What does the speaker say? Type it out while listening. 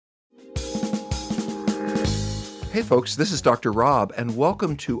Hey folks, this is Dr. Rob, and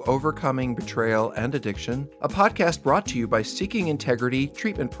welcome to Overcoming Betrayal and Addiction, a podcast brought to you by Seeking Integrity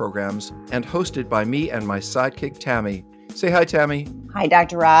Treatment Programs and hosted by me and my sidekick, Tammy. Say hi, Tammy. Hi,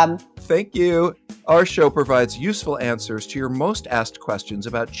 Dr. Rob. Thank you. Our show provides useful answers to your most asked questions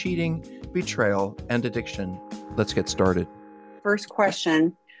about cheating, betrayal, and addiction. Let's get started. First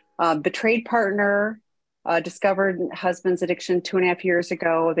question. Betrayed partner discovered husband's addiction 2.5 years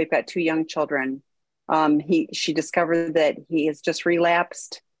ago. They've got 2 young children. She discovered that he has just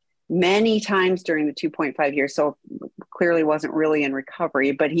relapsed many times during the 2.5 years. So clearly wasn't really in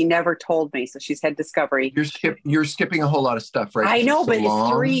recovery, but he never told me. So she's had discovery. You're skipping a whole lot of stuff, right? I know, but it's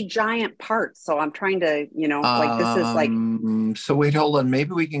 3 giant parts. So I'm trying to, this is like. So wait, hold on.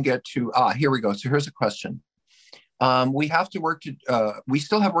 Maybe we can get to, here we go. So here's a question. We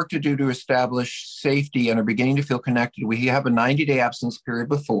still have work to do to establish safety and are beginning to feel connected. We have a 90-day absence period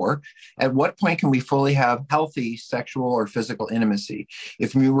before. At what point can we fully have healthy sexual or physical intimacy?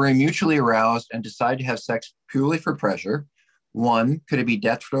 If we were mutually aroused and decide to have sex purely for pleasure, 1, could it be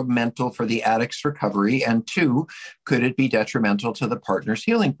detrimental for the addict's recovery? And 2, could it be detrimental to the partner's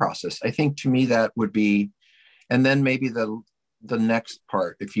healing process? I think to me that would be, and then maybe the next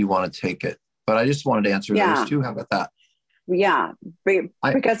part, if you want to take it. But I just wanted to answer those 2. How about that? Yeah,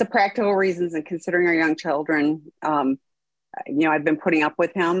 because of practical reasons and considering our young children, I've been putting up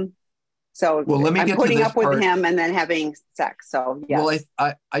with him. So I'm putting up with him and then having sex. So yes.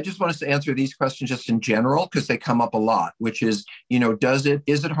 Well, I just want us to answer these questions just in general because they come up a lot, which is,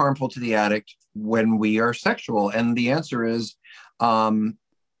 is it harmful to the addict when we are sexual? And the answer is, I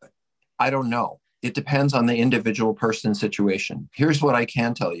don't know. It depends on the individual person situation. Here's what I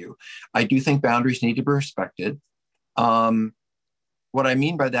can tell you. I do think boundaries need to be respected. What I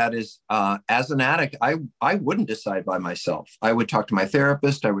mean by that is, as an addict, I wouldn't decide by myself. I would talk to my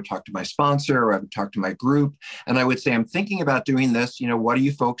therapist, I would talk to my sponsor, or I would talk to my group, and I would say, I'm thinking about doing this. What do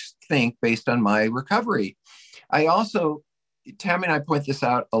you folks think based on my recovery? I also, Tammy and I point this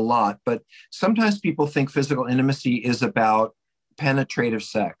out a lot, but sometimes people think physical intimacy is about penetrative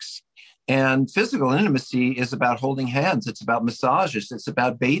sex. And physical intimacy is about holding hands. It's about massages. It's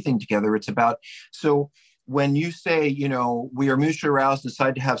about bathing together. So when you say, we are mutually aroused,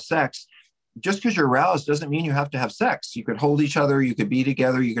 decide to have sex, just because you're aroused doesn't mean you have to have sex. You could hold each other. You could be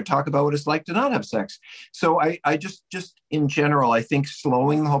together. You could talk about what it's like to not have sex. So I just in general, I think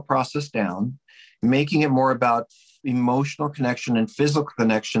slowing the whole process down, making it more about emotional connection and physical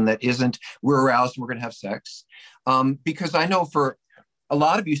connection that isn't, we're aroused and we're going to have sex. Because I know for a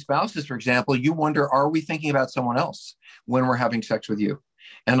lot of you spouses, for example, you wonder, are we thinking about someone else when we're having sex with you?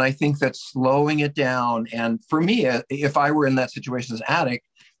 And I think that slowing it down, and for me, if I were in that situation as an addict,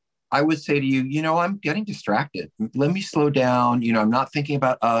 I would say to you, I'm getting distracted. Let me slow down. I'm not thinking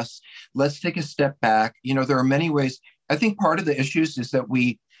about us. Let's take a step back. There are many ways. I think part of the issues is that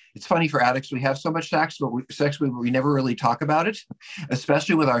it's funny for addicts, we have so much sex, but we never really talk about it,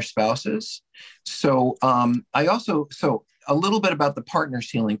 especially with our spouses. So a little bit about the partner's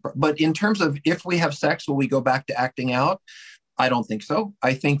healing. But in terms of if we have sex, will we go back to acting out? I don't think so.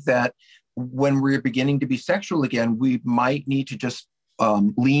 I think that when we're beginning to be sexual again, we might need to just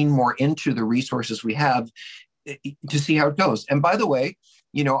lean more into the resources we have to see how it goes. And by the way,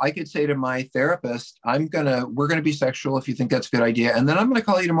 I could say to my therapist, we're going to be sexual if you think that's a good idea. And then I'm going to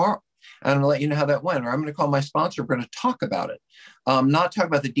call you tomorrow. And I'm going to let you know how that went. Or I'm going to call my sponsor. We're going to talk about it. Not talk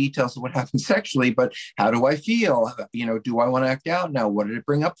about the details of what happened sexually, but how do I feel? Do I want to act out now? What did it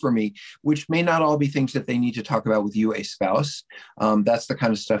bring up for me? Which may not all be things that they need to talk about with you, a spouse. That's the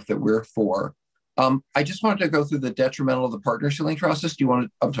kind of stuff that we're for. I just wanted to go through the detrimental of the partner's healing process. Do you want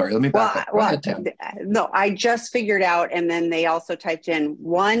to? I'm sorry. Let me back up. Go ahead, Tim. No, I just figured out, and then they also typed in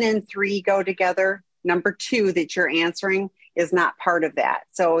 1 and 3 go together. Number 2 that you're answering is not part of that.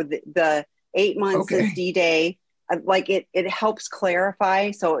 So the 8 months since D-Day, it helps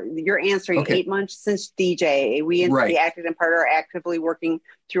clarify. So you're answering 8 months since DJ. We and the active and partner are actively working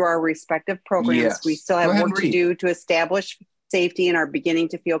through our respective programs. Yes. We still have work to do to establish safety and are beginning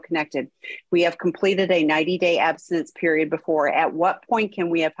to feel connected. We have completed a 90-day abstinence period before. At what point can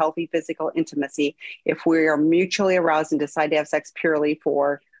we have healthy physical intimacy if we are mutually aroused and decide to have sex purely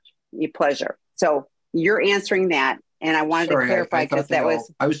for pleasure? So you're answering that. And I wanted to clarify because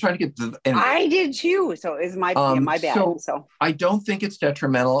I was trying to get the. Anyway. I did too. So it's my bad. So I don't think it's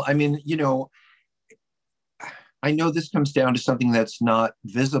detrimental. I mean, I know this comes down to something that's not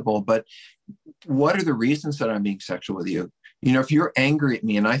visible, but what are the reasons that I'm being sexual with you? If you're angry at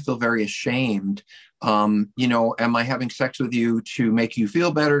me and I feel very ashamed, Am I having sex with you to make you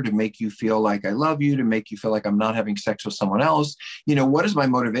feel better, to make you feel like I love you, to make you feel like I'm not having sex with someone else? What is my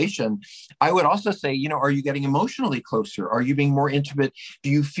motivation? I would also say, are you getting emotionally closer? Are you being more intimate? Do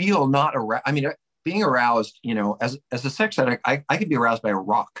you feel not aroused? I mean, being aroused, as a sex addict, I could be aroused by a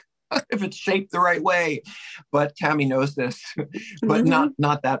rock if it's shaped the right way. But Tammy knows this, but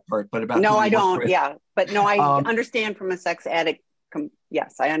not that part, but about no, I don't. Yeah. But no, I understand from a sex addict.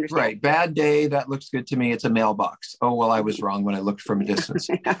 Yes, I understand. Right. Bad day. That looks good to me. It's a mailbox. Oh, well, I was wrong when I looked from a distance.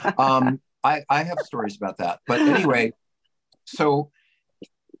 I have stories about that. But anyway, so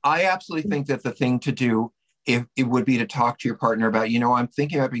I absolutely think that the thing to do, if it would be to talk to your partner about, I'm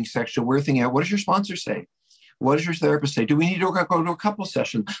thinking about being sexual. We're thinking about, what does your sponsor say? What does your therapist say? Do we need to go to a couple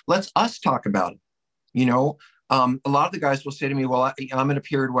session? Let's us talk about it. A lot of the guys will say to me, well, I'm in a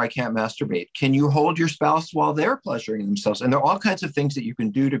period where I can't masturbate. Can you hold your spouse while they're pleasuring themselves? And there are all kinds of things that you can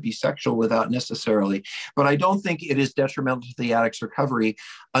do to be sexual without necessarily. But I don't think it is detrimental to the addict's recovery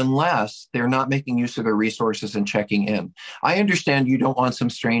unless they're not making use of their resources and checking in. I understand you don't want some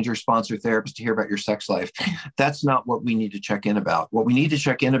stranger sponsor therapist to hear about your sex life. That's not what we need to check in about. What we need to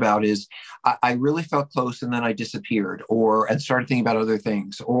check in about is, I really felt close and then I disappeared, and started thinking about other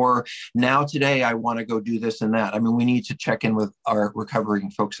things. Or now today I want to go do this and that. I mean, we need to check in with our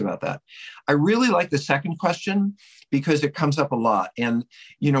recovering folks about that. I really like the second question because it comes up a lot. And,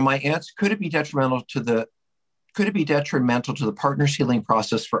 my answer, could it be detrimental to the partner's healing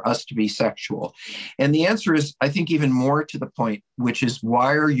process for us to be sexual? And the answer is, I think, even more to the point, which is,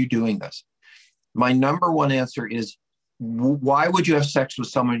 why are you doing this? My number one answer is, why would you have sex with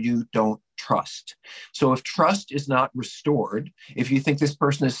someone you don't trust? So if trust is not restored, if you think this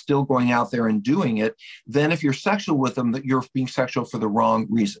person is still going out there and doing it, then if you're sexual with them, that you're being sexual for the wrong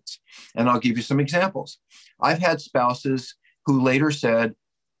reasons. And I'll give you some examples. I've had spouses who later said,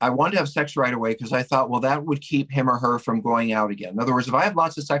 I wanted to have sex right away because I thought, well, that would keep him or her from going out again. In other words, if I have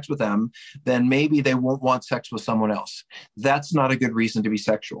lots of sex with them, then maybe they won't want sex with someone else. That's not a good reason to be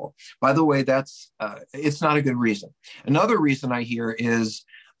sexual. By the way, it's not a good reason. Another reason I hear is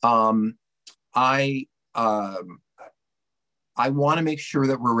I want to make sure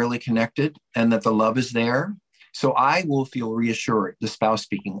that we're really connected and that the love is there. So I will feel reassured, the spouse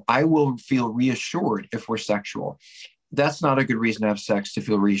speaking, I will feel reassured if we're sexual. That's not a good reason to have sex, to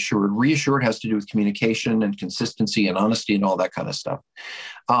feel reassured. Reassured has to do with communication and consistency and honesty and all that kind of stuff.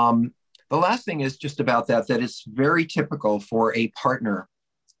 The last thing is just about that it's very typical for a partner,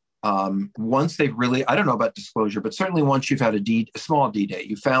 once they've really, I don't know about disclosure, but certainly once you've had a small D-Day,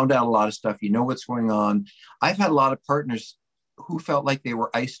 you found out a lot of stuff, you know what's going on. I've had a lot of partners who felt like they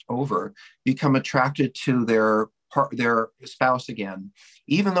were iced over, become attracted to their spouse again,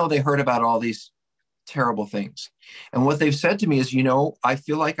 even though they heard about all these terrible things. And what they've said to me is, I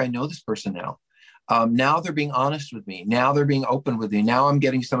feel like I know this person now. Now they're being honest with me. Now they're being open with me. Now I'm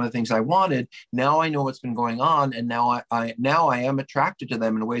getting some of the things I wanted. Now I know what's been going on. And now I am attracted to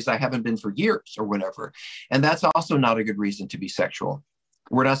them in ways I haven't been for years or whatever. And that's also not a good reason to be sexual.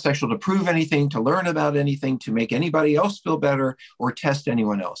 We're not sexual to prove anything, to learn about anything, to make anybody else feel better or test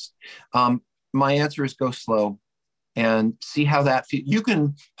anyone else. My answer is go slow and see how that feels. You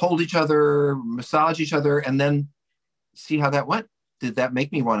can hold each other, massage each other, and then see how that went. Did that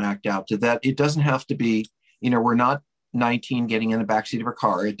make me want to act out? It doesn't have to be, we're not 19 getting in the backseat of a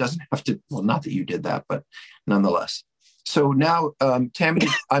car. It doesn't have to, well, not that you did that, but nonetheless. So now, Tammy,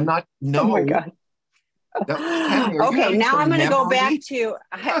 I'm not, no. Oh my God. Tammy, okay, now I'm going to go back to,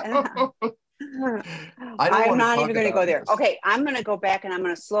 I'm not even going to go there. Okay, I'm going to go back and I'm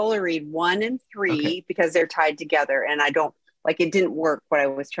going to slowly read 1 and 3 because they're tied together and it didn't work what I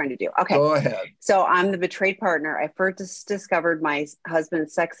was trying to do. Okay. Go ahead. So I'm the betrayed partner. I first discovered my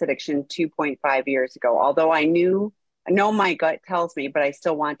husband's sex addiction 2.5 years ago. Although I know my gut tells me, but I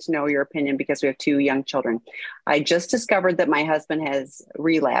still want to know your opinion because we have 2 young children. I just discovered that my husband has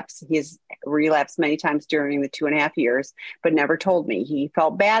relapsed. He's relapsed many times during the 2.5 years, but never told me. He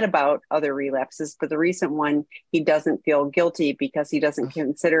felt bad about other relapses, but the recent one, he doesn't feel guilty because he doesn't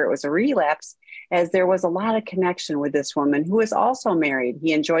consider it was a relapse, as there was a lot of connection with this woman who is also married.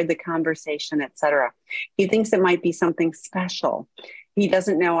 He enjoyed the conversation, etc. He thinks it might be something special. He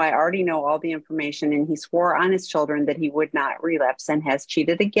doesn't know. I already know all the information, and he swore on his children that he would not relapse and has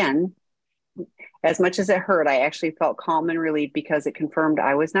cheated again. As much as it hurt, I actually felt calm and relieved because it confirmed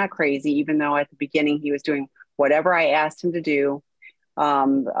I was not crazy, even though at the beginning he was doing whatever I asked him to do,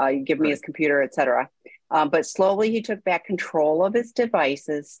 give me his computer, etc. But slowly he took back control of his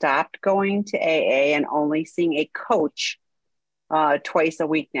devices, stopped going to AA, and only seeing a coach twice a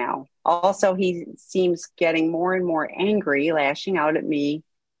week now. Also, he seems getting more and more angry, lashing out at me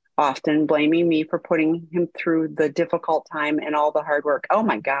often blaming me for putting him through the difficult time and all the hard work. Oh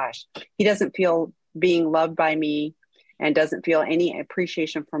my gosh, he doesn't feel being loved by me and doesn't feel any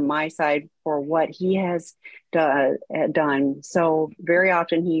appreciation from my side for what he has done. So very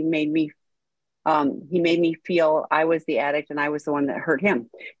often he made me feel I was the addict and I was the one that hurt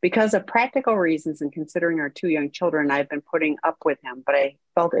him. Because of practical reasons and considering our two young children, I've been putting up with him, but I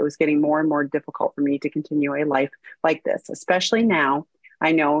felt it was getting more and more difficult for me to continue a life like this, especially now.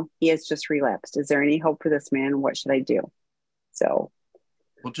 I know he has just relapsed. Is there any hope for this man? What should I do? So,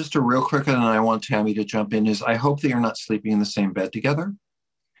 well, just a real quick, and I want Tammy to jump in, is I hope that you're not sleeping in the same bed together.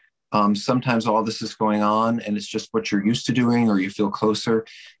 Sometimes all this is going on and it's just what you're used to doing, or you feel closer.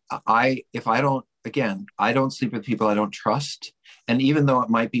 I don't sleep with people I don't trust. And even though it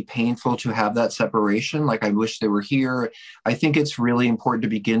might be painful to have that separation, like I wish they were here, I think it's really important to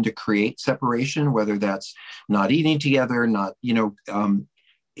begin to create separation, whether that's not eating together,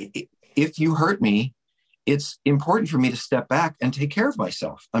 if you hurt me, it's important for me to step back and take care of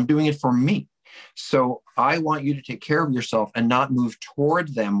myself. I'm doing it for me. So I want you to take care of yourself and not move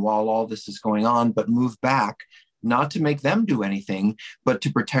toward them while all this is going on, but move back, not to make them do anything, but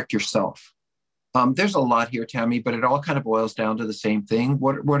to protect yourself. There's a lot here, Tammy, but it all kind of boils down to the same thing.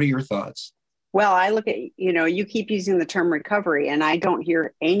 What are your thoughts? well, I look at, you keep using the term recovery, and I don't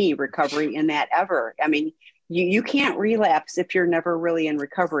hear any recovery in that ever. I mean, you can't relapse if you're never really in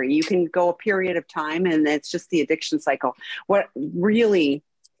recovery. You can go a period of time and it's just the addiction cycle. What really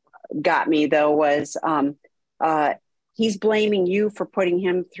got me though was he's blaming you for putting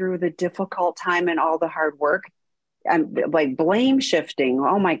him through the difficult time and all the hard work. Like blame shifting,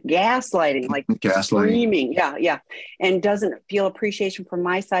 oh my, gaslighting, like screaming, yeah, and doesn't feel appreciation from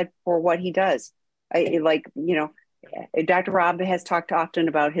my side for what he does. Dr. Rob has talked often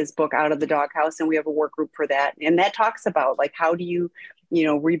about his book Out of the Doghouse, and we have a work group for that, and that talks about like how do you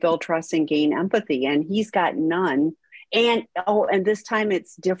rebuild trust and gain empathy, and he's got none. And this time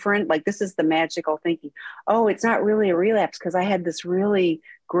it's different. Like, this is the magical thinking. Oh, it's not really a relapse because I had this really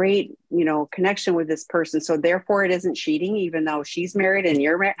great, connection with this person. So therefore it isn't cheating, even though she's married and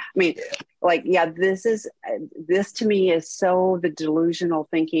you're married. I mean, like, yeah, this to me is so the delusional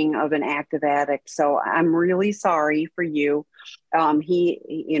thinking of an active addict. So I'm really sorry for you.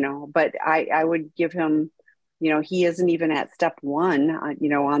 But I would give him, he isn't even at step one,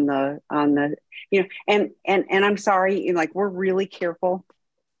 on the, and I'm sorry, like, we're really careful.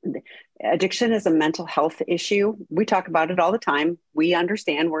 Addiction is a mental health issue. We talk about it all the time. We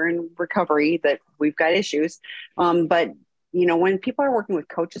understand we're in recovery, that we've got issues. But when people are working with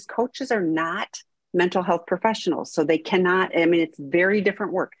coaches are not mental health professionals. So they cannot, it's very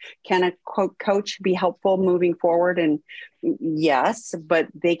different work. Can a coach be helpful moving forward? And yes, but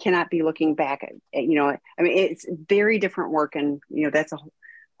they cannot be looking back at, it's very different work. And, that's a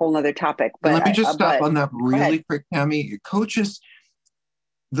whole nother topic. But let me just stop on that really quick, Tammy. Coaches,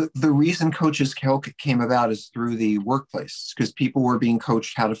 the reason coaches came about is through the workplace, because people were being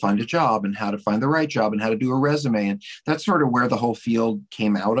coached how to find a job and how to find the right job and how to do a resume. And that's sort of where the whole field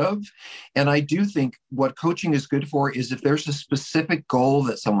came out of. And I do think what coaching is good for is if there's a specific goal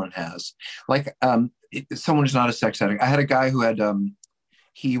that someone has, like someone who's not a sex addict. I had a guy who had,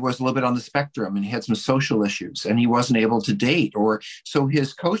 he was a little bit on the spectrum and he had some social issues and he wasn't able to date, so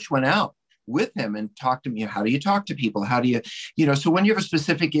his coach went out with him and talk to me. How do you talk to people? How do you, so when you have a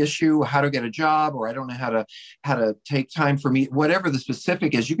specific issue, how to get a job, or I don't know how to take time for me, whatever the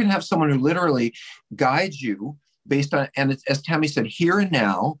specific is, you can have someone who literally guides you based on, and it's, as Tammy said, here and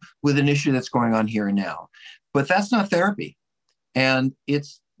now with an issue that's going on here and now. But that's not therapy. And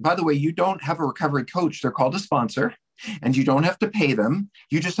it's, by the way, you don't have a recovery coach. They're called a sponsor. And you don't have to pay them.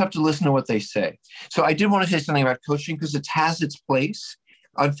 You just have to listen to what they say. So I did want to say something about coaching because it has its place.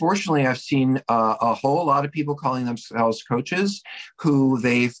 Unfortunately, I've seen a whole lot of people calling themselves coaches who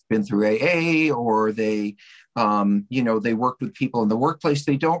they've been through AA, or they work with people in the workplace.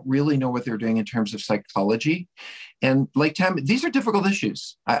 They don't really know what they're doing in terms of psychology. And like Tam, these are difficult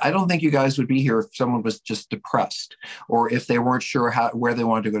issues. I don't think you guys would be here if someone was just depressed or if they weren't sure where they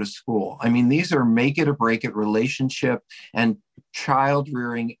wanted to go to school. I mean, these are make it or break it relationship and child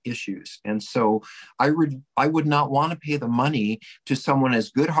rearing issues. And so I would not want to pay the money to someone as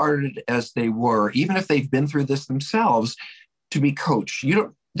good-hearted as they were, even if they've been through this themselves, to be coached.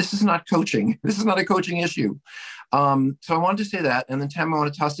 This is not coaching. This is not a coaching issue. So I wanted to say that. And then Tam, I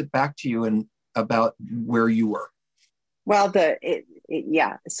want to toss it back to you and about where you were. Well,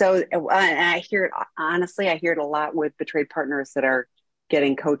 yeah. So I hear it, honestly, I hear it a lot with betrayed partners that are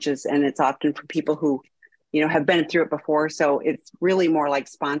getting coaches, and it's often for people who, have been through it before. So it's really more like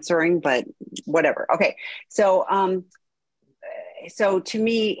sponsoring, but whatever. Okay. So so to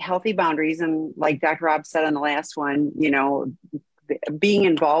me, healthy boundaries, and like Dr. Rob said on the last one, being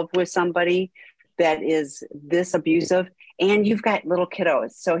involved with somebody that is this abusive, and you've got little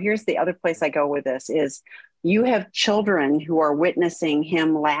kiddos. So here's the other place I go with this is you have children who are witnessing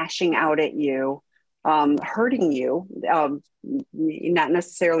him lashing out at you, hurting you, not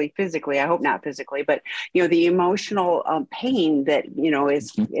necessarily physically. I hope not physically, but the emotional pain that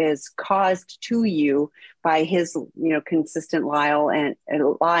is caused to you by his consistent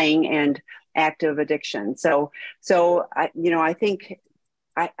lying and active addiction. So I think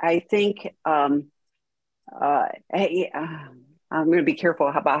I'm going to be careful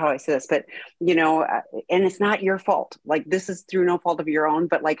about how I say this, but and it's not your fault. Like, this is through no fault of your own,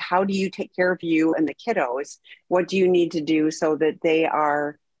 but like, how do you take care of you and the kiddos? What do you need to do so that they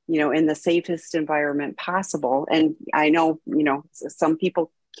are, in the safest environment possible? And I know, some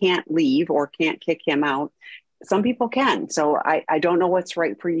people can't leave or can't kick him out. Some people can. So I don't know what's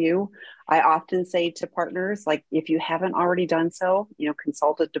right for you. I often say to partners, like, if you haven't already done so,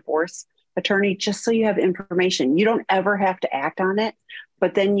 consult a divorce attorney just so you have information. You don't ever have to act on it,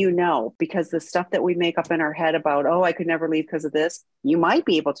 but then because the stuff that we make up in our head about, oh, I could never leave because of this, you might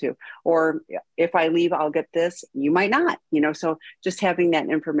be able to, or if I leave, I'll get this, you might not, so just having that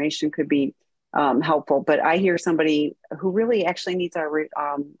information could be helpful. But I hear somebody who really actually needs our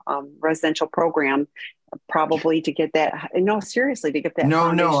residential program probably to get that. No, seriously, to get that.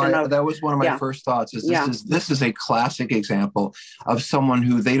 That was one of my first thoughts. This is a classic example of someone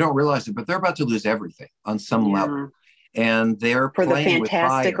who they don't realize it, but they're about to lose everything on some level, and they're for playing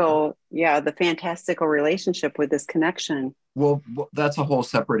the fantastical relationship with this connection. Well, that's a whole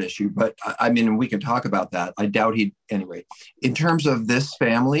separate issue, but I mean, we can talk about that. I doubt anyway. In terms of this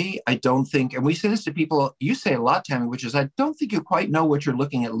family, I don't think, and we say this to people, you say a lot, Tammy, which is, I don't think you quite know what you're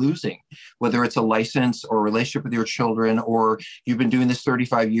looking at losing, whether it's a license or a relationship with your children, or you've been doing this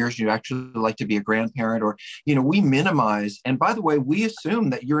 35 years, you actually like to be a grandparent, or, we minimize. And by the way, we assume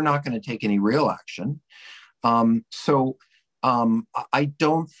that you're not going to take any real action. I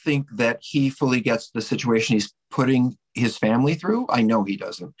don't think that he fully gets the situation he's putting his family through. I know he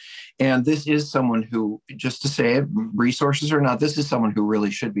doesn't. And this is someone who, just to say it, resources or not, this is someone who really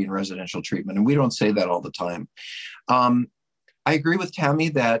should be in residential treatment. And we don't say that all the time. I agree with Tammy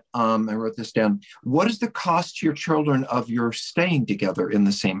that, I wrote this down. What is the cost to your children of your staying together in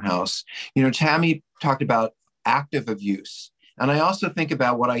the same house? Tammy talked about active abuse. And I also think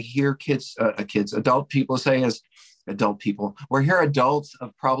about what I hear adult people say as adult people, or hear adults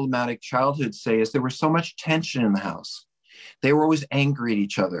of problematic childhood say is there was so much tension in the house. They were always angry at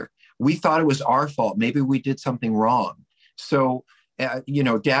each other. We thought it was our fault. Maybe we did something wrong. So,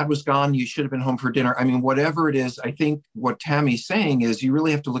 dad was gone. You should have been home for dinner. I mean, whatever it is, I think what Tammy's saying is you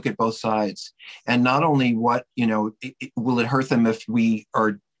really have to look at both sides, and not only what, will it hurt them if we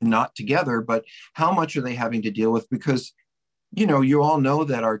are not together, but how much are they having to deal with? Because, you all know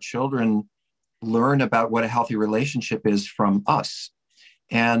that our children learn about what a healthy relationship is from us.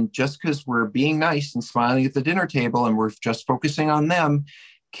 And just because we're being nice and smiling at the dinner table and we're just focusing on them,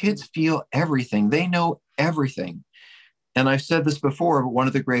 kids feel everything. They know everything. And I've said this before, but one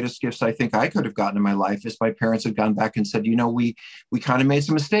of the greatest gifts I think I could have gotten in my life is my parents had gone back and said, we kind of made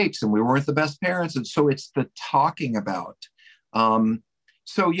some mistakes and we weren't the best parents. And so it's the talking about.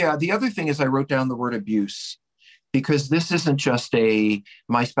 The other thing is I wrote down the word abuse, because this isn't just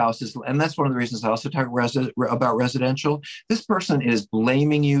my spouse is, and that's one of the reasons I also talk about residential. This person is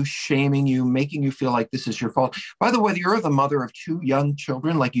blaming you, shaming you, making you feel like this is your fault. By the way, you're the mother of 2 young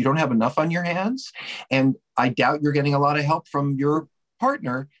children, like you don't have enough on your hands. And I doubt you're getting a lot of help from your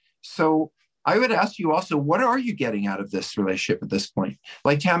partner. So I would ask you also, what are you getting out of this relationship at this point?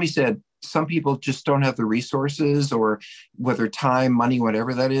 Like Tammy said, some people just don't have the resources, or whether time, money,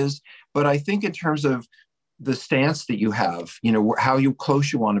 whatever that is. But I think in terms of the stance that you have, how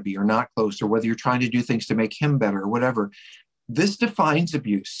close you want to be or not close, or whether you're trying to do things to make him better or whatever, this defines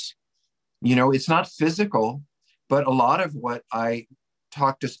abuse. It's not physical, but a lot of what I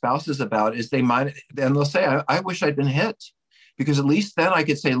talk to spouses about is they'll say, I wish I'd been hit, because at least then I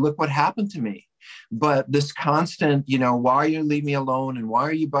could say, look what happened to me. But this constant, why are you leave me alone? And why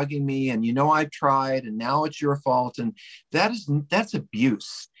are you bugging me? And, I've tried, and now it's your fault. And that's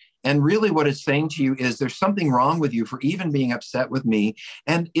abuse. And really what it's saying to you is there's something wrong with you for even being upset with me.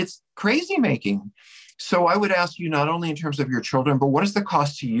 And it's crazy making. So I would ask you, not only in terms of your children, but what is the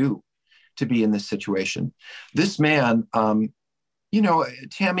cost to you to be in this situation? This man, Tammy,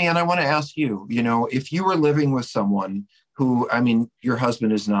 and I want to ask you, if you were living with someone who, your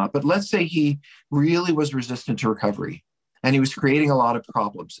husband is not, but let's say he really was resistant to recovery and he was creating a lot of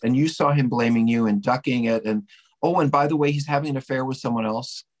problems, and you saw him blaming you and ducking it and Oh, and by the way, he's having an affair with someone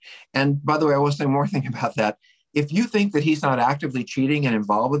else. And by the way, I will say more thing about that. If you think that he's not actively cheating and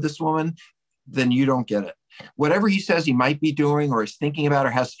involved with this woman, then you don't get it. Whatever he says he might be doing or is thinking about or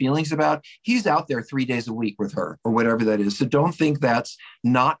has feelings about, he's out there 3 days a week with her or whatever that is. So don't think that's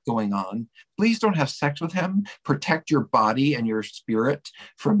not going on. Please don't have sex with him. Protect your body and your spirit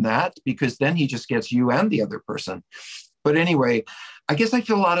from that, because then he just gets you and the other person. But anyway, I guess I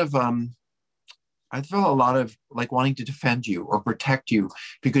feel a lot of like wanting to defend you or protect you,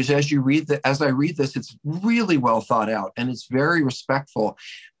 because as I read this, it's really well thought out and it's very respectful.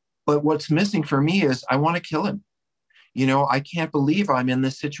 But what's missing for me is I want to kill him. I can't believe I'm in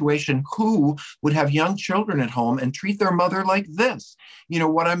this situation. Who would have young children at home and treat their mother like this?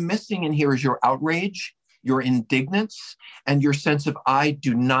 What I'm missing in here is your outrage, your indignance, and your sense of, I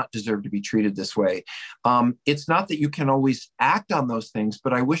do not deserve to be treated this way. It's not that you can always act on those things,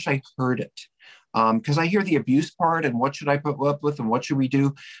 but I wish I heard it. Because I hear the abuse part and what should I put up with and what should we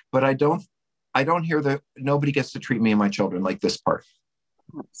do? But I don't hear nobody gets to treat me and my children like this part.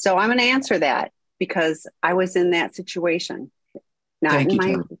 So I'm going to answer that because I was in that situation, not in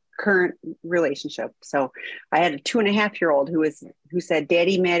my current relationship. So I had a 2.5-year-old who said,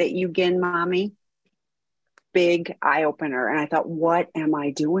 "Daddy mad at you again, Mommy." Big eye opener. And I thought, what am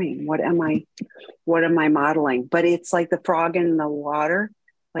I doing? What am I modeling? But it's like the frog in the water.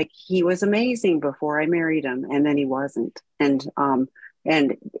 Like, he was amazing before I married him, and then he wasn't. And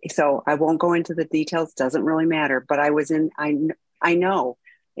so I won't go into the details. Doesn't really matter. But I know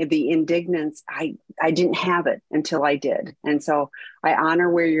the indignance. I didn't have it until I did. And so I honor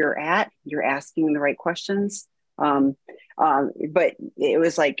where you're at. You're asking the right questions. But it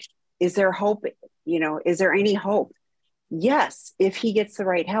was like, is there hope? Is there any hope? Yes, if he gets the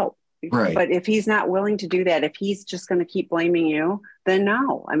right help. Right. But if he's not willing to do that, if he's just going to keep blaming you, then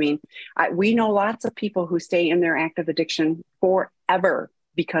no. I mean, we know lots of people who stay in their active addiction forever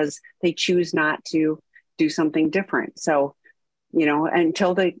because they choose not to do something different. So,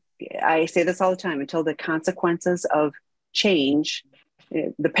 I say this all the time, until the consequences of change,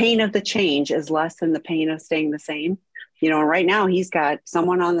 the pain of the change is less than the pain of staying the same. Right now he's got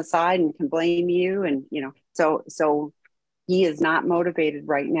someone on the side and can blame you. And, so he is not motivated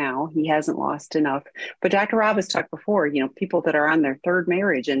right now. He hasn't lost enough. But Dr. Rob has talked before, people that are on their third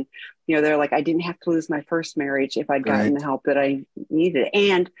marriage and, they're like, I didn't have to lose my first marriage if I'd gotten the help that I needed.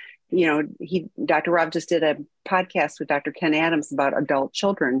 And, Dr. Rob just did a podcast with Dr. Ken Adams about adult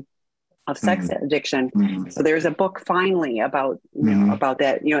children of sex addiction. So there's a book finally about, about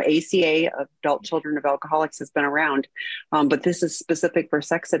that, ACA, Adult Children of Alcoholics, has been around, but this is specific for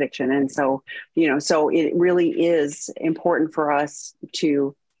sex addiction. And so, so it really is important for us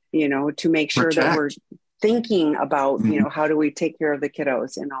to make sure that we're thinking about, how do we take care of the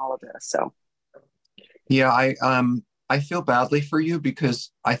kiddos in all of this? So. Yeah, I feel badly for you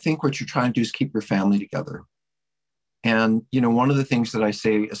because I think what you're trying to do is keep your family together. And, one of the things that I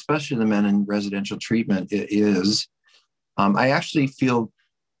say, especially the men in residential treatment, is I actually feel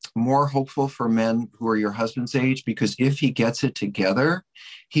more hopeful for men who are your husband's age, because if he gets it together,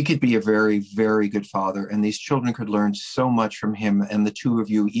 he could be a very, very good father. And these children could learn so much from him. And the two of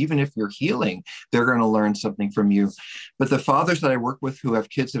you, even if you're healing, they're going to learn something from you. But the fathers that I work with who have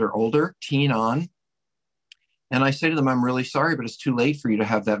kids that are older, teen on, and I say to them, I'm really sorry, but it's too late for you to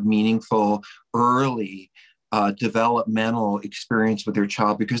have that meaningful, early developmental experience with your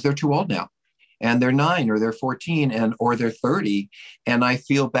child, because they're too old now. And they're 9 or they're 14 or they're 30. And I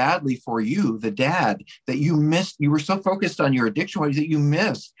feel badly for you, the dad, that you missed. You were so focused on your addiction that you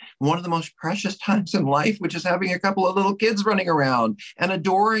missed one of the most precious times in life, which is having a couple of little kids running around and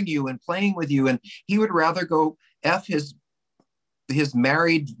adoring you and playing with you. And he would rather go F his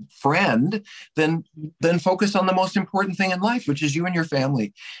married friend than focus on the most important thing in life, which is you and your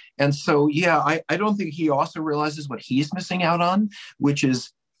family. And so, yeah, I don't think he also realizes what he's missing out on, which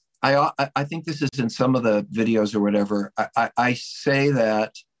is, I think this is in some of the videos or whatever. I say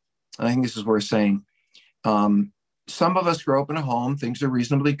that, I think this is worth saying. Some of us grow up in a home, things are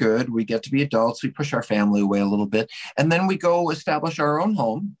reasonably good. We get to be adults, we push our family away a little bit, and then we go establish our own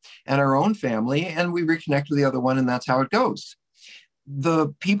home and our own family, and we reconnect with the other one, and that's how it goes. The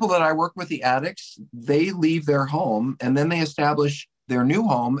people that I work with, the addicts, they leave their home and then they establish their new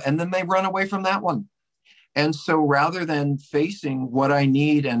home and then they run away from that one. And so rather than facing what I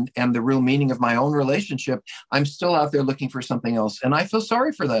need and the real meaning of my own relationship, I'm still out there looking for something else. And I feel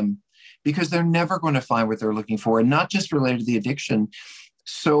sorry for them because they're never going to find what they're looking for, and not just related to the addiction.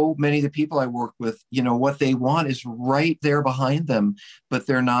 So many of the people I work with, what they want is right there behind them, but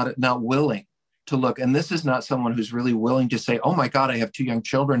they're not willing. to look. And this is not someone who's really willing to say, oh my God, I have two young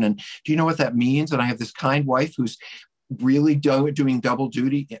children. And do you know what that means? And I have this kind wife who's really doing double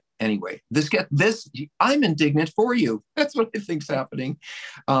duty. Anyway, I'm indignant for you. That's what I think's happening.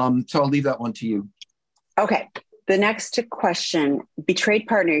 So I'll leave that one to you. Okay. The next question, betrayed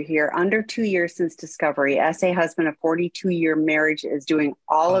partner here, under 2 years since discovery, SA husband of 42-year marriage is doing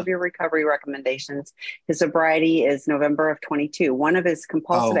all of your recovery recommendations. His sobriety is November of 22. One of his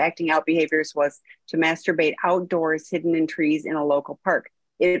compulsive acting out behaviors was to masturbate outdoors, hidden in trees in a local park.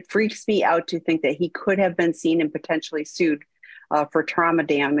 It freaks me out to think that he could have been seen and potentially sued for trauma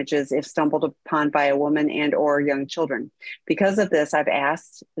damages if stumbled upon by a woman and or young children. Because of this, I've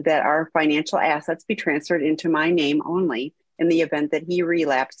asked that our financial assets be transferred into my name only in the event that he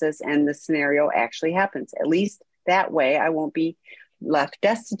relapses and the scenario actually happens. At least that way I won't be left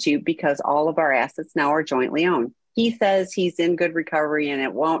destitute because all of our assets now are jointly owned. He says he's in good recovery and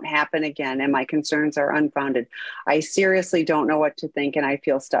it won't happen again, and my concerns are unfounded. I seriously don't know what to think and I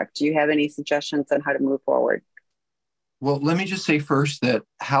feel stuck. Do you have any suggestions on how to move forward? Well, let me just say first that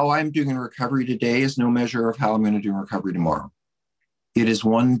how I'm doing in recovery today is no measure of how I'm going to do in recovery tomorrow. It is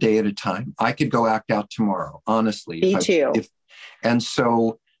one day at a time. I could go act out tomorrow, honestly. Me too. And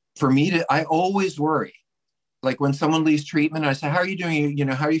so for me I always worry. Like when someone leaves treatment, I say, how are you doing?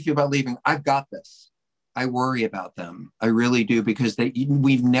 How do you feel about leaving? I've got this. I worry about them. I really do, because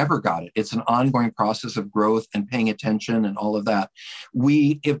we've never got it. It's an ongoing process of growth and paying attention and all of that.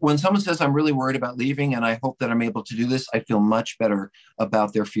 When someone says, I'm really worried about leaving and I hope that I'm able to do this, I feel much better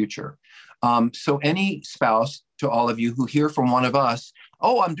about their future. So any spouse, to all of you who hear from one of us,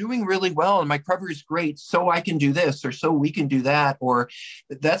 oh, I'm doing really well and my recovery is great, so I can do this, or so we can do that, or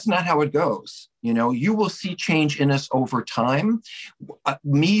that's not how it goes. You will see change in us over time.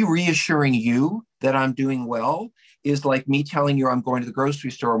 Me reassuring you that I'm doing well is like me telling you I'm going to the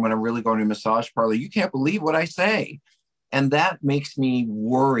grocery store when I'm really going to a massage parlor. You can't believe what I say. And that makes me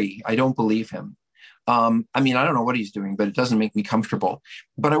worry. I don't believe him. I don't know what he's doing, but it doesn't make me comfortable.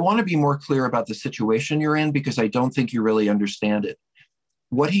 But I want to be more clear about the situation you're in, because I don't think you really understand it.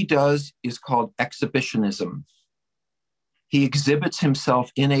 What he does is called exhibitionism. He exhibits himself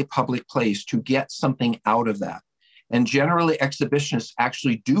in a public place to get something out of that. And generally, exhibitionists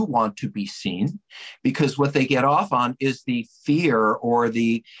actually do want to be seen, because what they get off on is the fear or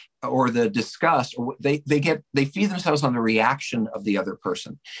the disgust. Or they feed themselves on the reaction of the other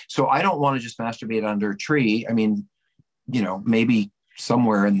person. So I don't want to just masturbate under a tree. Maybe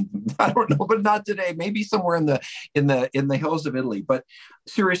somewhere in, I don't know, but not today. Maybe somewhere in the hills of Italy. But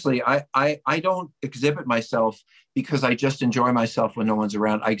seriously, I don't exhibit myself because I just enjoy myself when no one's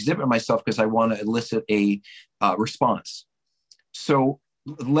around. I exhibit myself because I want to elicit a response. So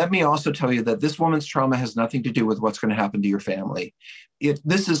let me also tell you that this woman's trauma has nothing to do with what's going to happen to your family.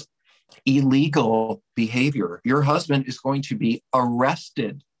 This is illegal behavior. Your husband is going to be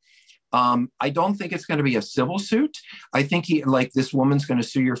arrested. I don't think it's going to be a civil suit. I think this woman's going to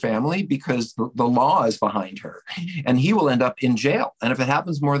sue your family because the law is behind her, and he will end up in jail. And if it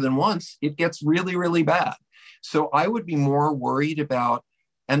happens more than once, it gets really, really bad. So I would be more worried about,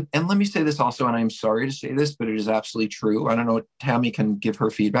 and let me say this also, and I'm sorry to say this, but it is absolutely true. I don't know, Tammy can give her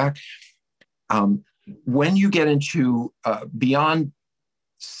feedback. When you get into beyond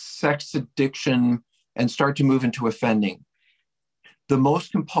sex addiction and start to move into offending, the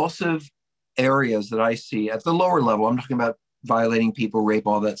most compulsive areas that I see at the lower level, I'm talking about violating people, rape,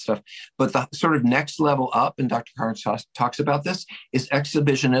 all that stuff, but the sort of next level up, and Dr. Carnes talks about this, is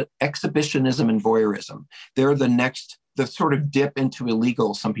exhibitionism and voyeurism. They're the sort of dip into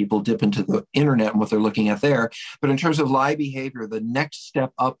illegal. Some people dip into the internet and what they're looking at there. But in terms of lie behavior, the next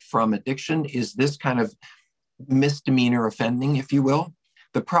step up from addiction is this kind of misdemeanor offending, if you will.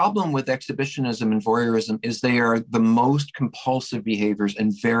 The problem with exhibitionism and voyeurism is they are the most compulsive behaviors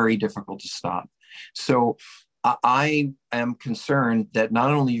and very difficult to stop. So I am concerned that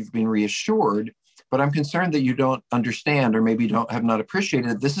not only you've been reassured, but I'm concerned that you don't understand, or maybe have not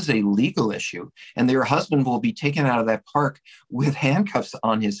appreciated that this is a legal issue, and that your husband will be taken out of that park with handcuffs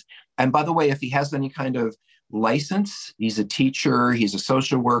on his. And by the way, if he has any kind of license, he's a teacher, he's a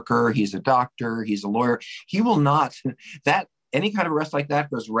social worker, he's a doctor, he's a lawyer, he will not, any kind of arrest like that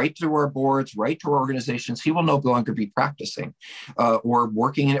goes right to our boards, right to our organizations. He will no longer be practicing or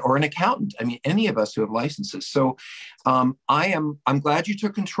working or an accountant. I mean, any of us who have licenses. So I'm glad you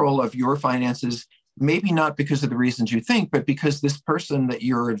took control of your finances, maybe not because of the reasons you think, but because this person that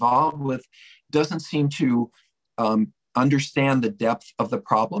you're involved with doesn't seem to understand the depth of the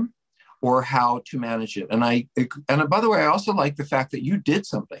problem or how to manage it. And by the way, I also like the fact that you did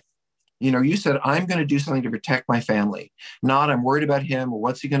something. You said, I'm going to do something to protect my family, not I'm worried about him or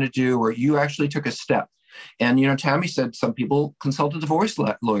what's he going to do, or you actually took a step. And, Tammy said some people consult a divorce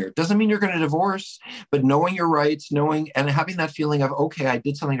lawyer. Doesn't mean you're going to divorce, but knowing your rights, knowing and having that feeling of, okay, I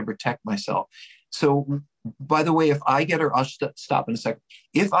did something to protect myself. So, by the way, if I get, I'll stop in a second.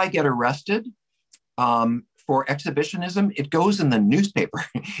 If I get arrested, for exhibitionism, it goes in the newspaper.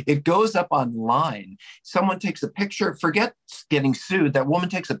 It goes up online. Someone takes a picture, forget getting sued. That woman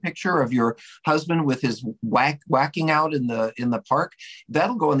takes a picture of your husband with his whacking out in the park.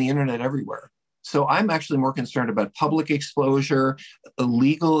 That'll go on the internet everywhere. So I'm actually more concerned about public exposure,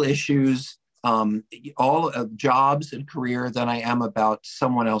 legal issues, all of jobs and career than I am about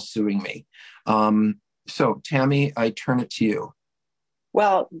someone else suing me. So Tammy, I turn it to you.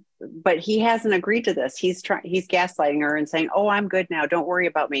 Well, but he hasn't agreed to this. He's gaslighting her and saying, "Oh, I'm good now. Don't worry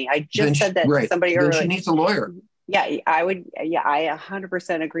about me." I just said that to somebody earlier. Then she needs a lawyer. Yeah, I would. Yeah, I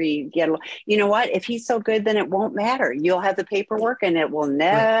 100% agree. You know what? If he's so good, then it won't matter. You'll have the paperwork, and it will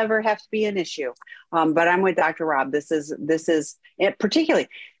never have to be an issue. But I'm with Dr. Rob. This is it, particularly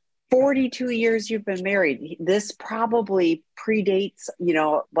 42 years you've been married. This probably predates,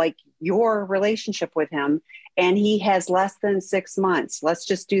 like your relationship with him. And he has less than 6 months. Let's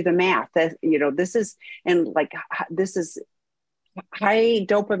just do the math. That, this is high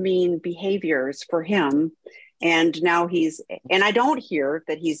dopamine behaviors for him. And now and I don't hear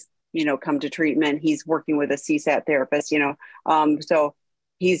that he's, come to treatment. He's working with a CSAT therapist, so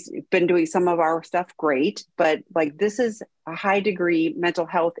he's been doing some of our stuff great, but like, this is a high degree mental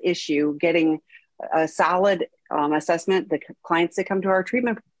health issue. Getting a solid assessment. The clients that come to our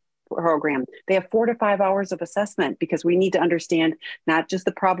treatment program, they have 4 to 5 hours of assessment, because we need to understand not just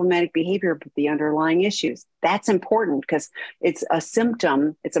the problematic behavior, but the underlying issues. That's important, because it's a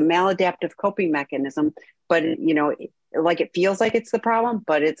symptom, it's a maladaptive coping mechanism, but it feels like it's the problem,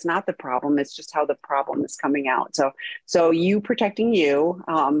 but it's not the problem. It's just how the problem is coming out. So you protecting you,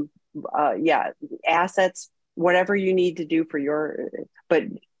 assets, whatever you need to do for but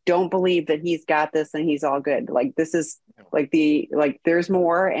don't believe that he's got this and he's all good. Like, this is there's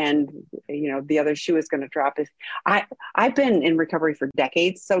more. And, the other shoe is going to drop. I've been in recovery for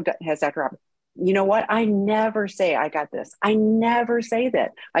decades. So has Dr. Rob. You know what? I never say I got this. I never say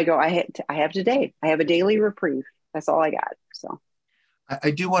that. I go, I have today. I have a daily reprieve. That's all I got. So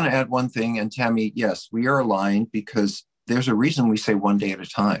I do want to add one thing. And Tammy, yes, we are aligned, because there's a reason we say one day at a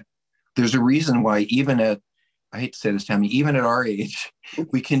time. There's a reason why I hate to say this, Tammy, even at our age,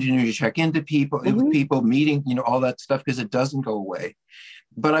 we continue to check into people, with people, meeting, all that stuff, because it doesn't go away.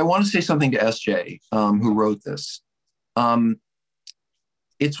 But I want to say something to SJ, who wrote this.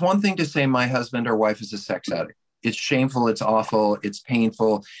 It's one thing to say my husband or wife is a sex addict. It's shameful, it's awful, it's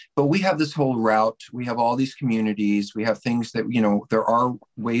painful. But we have this whole route. We have all these communities. We have things that, there are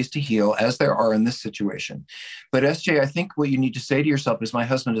ways to heal, as there are in this situation. But SJ, I think what you need to say to yourself is, my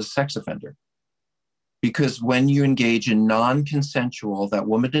husband is a sex offender. Because when you engage in non-consensual, that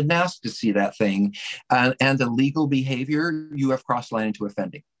woman didn't ask to see that thing, and illegal behavior, you have crossed line into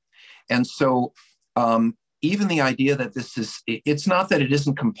offending. And so even the idea that it's not that it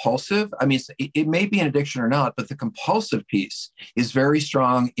isn't compulsive. I mean, it may be an addiction or not, but the compulsive piece is very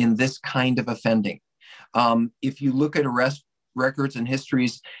strong in this kind of offending. If you look at arrest records and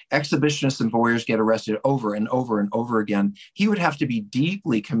histories, exhibitionists and voyeurs get arrested over and over and over again. He would have to be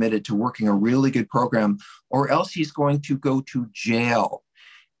deeply committed to working a really good program, or else he's going to go to jail.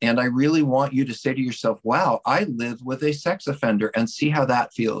 And I really want you to say to yourself, wow, I live with a sex offender, and see how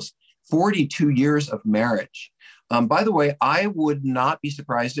that feels. 42 years of marriage. By the way, I would not be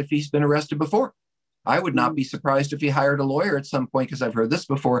surprised if he's been arrested before. I would not be surprised if he hired a lawyer at some point, because I've heard this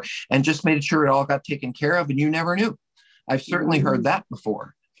before, and just made sure it all got taken care of, and you never knew. I've certainly heard that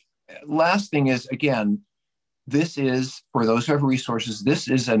before. Last thing is, again, this is, for those who have resources, this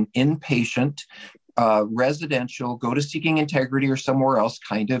is an inpatient, residential, go to Seeking Integrity or somewhere else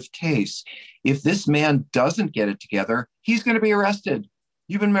kind of case. If this man doesn't get it together, he's going to be arrested.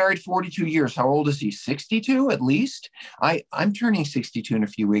 You've been married 42 years. How old is he? 62 at least? I'm turning 62 in a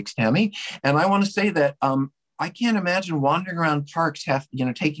few weeks, Tammy. And I want to say that I can't imagine wandering around parks,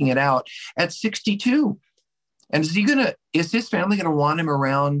 taking it out at 62. And is his family going to want him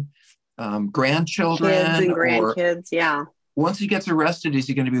around grandchildren? Kids and grandkids, yeah. Once he gets arrested, is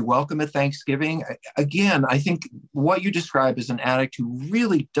he going to be welcome at Thanksgiving? Again, I think what you describe is an addict who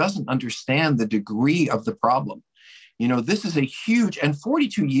really doesn't understand the degree of the problem. This is a huge, and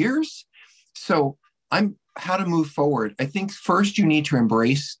 42 years. So how to move forward. I think first you need to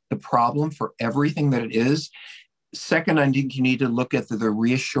embrace the problem for everything that it is. Second, I think you need to look at the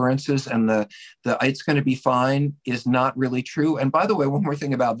reassurances, and the it's going to be fine is not really true. And by the way, one more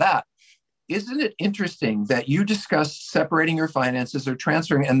thing about that. isn't it interesting that you discussed separating your finances or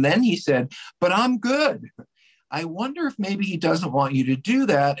transferring? And then he said, but I'm good. I wonder if maybe he doesn't want you to do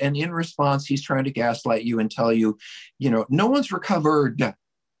that. And in response, he's trying to gaslight you and tell you, no one's recovered.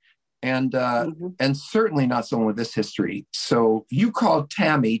 And certainly not someone with this history. So you called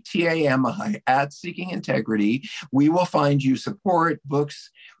Tammy, Tami, at Seeking Integrity. We will find you support, books.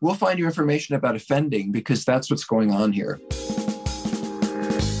 We'll find you information about offending, because that's what's going on here.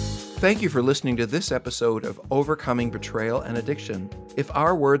 Thank you for listening to this episode of Overcoming Betrayal and Addiction. If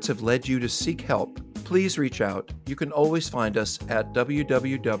our words have led you to seek help, please reach out. You can always find us at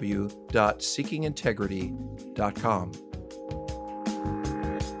www.seekingintegrity.com.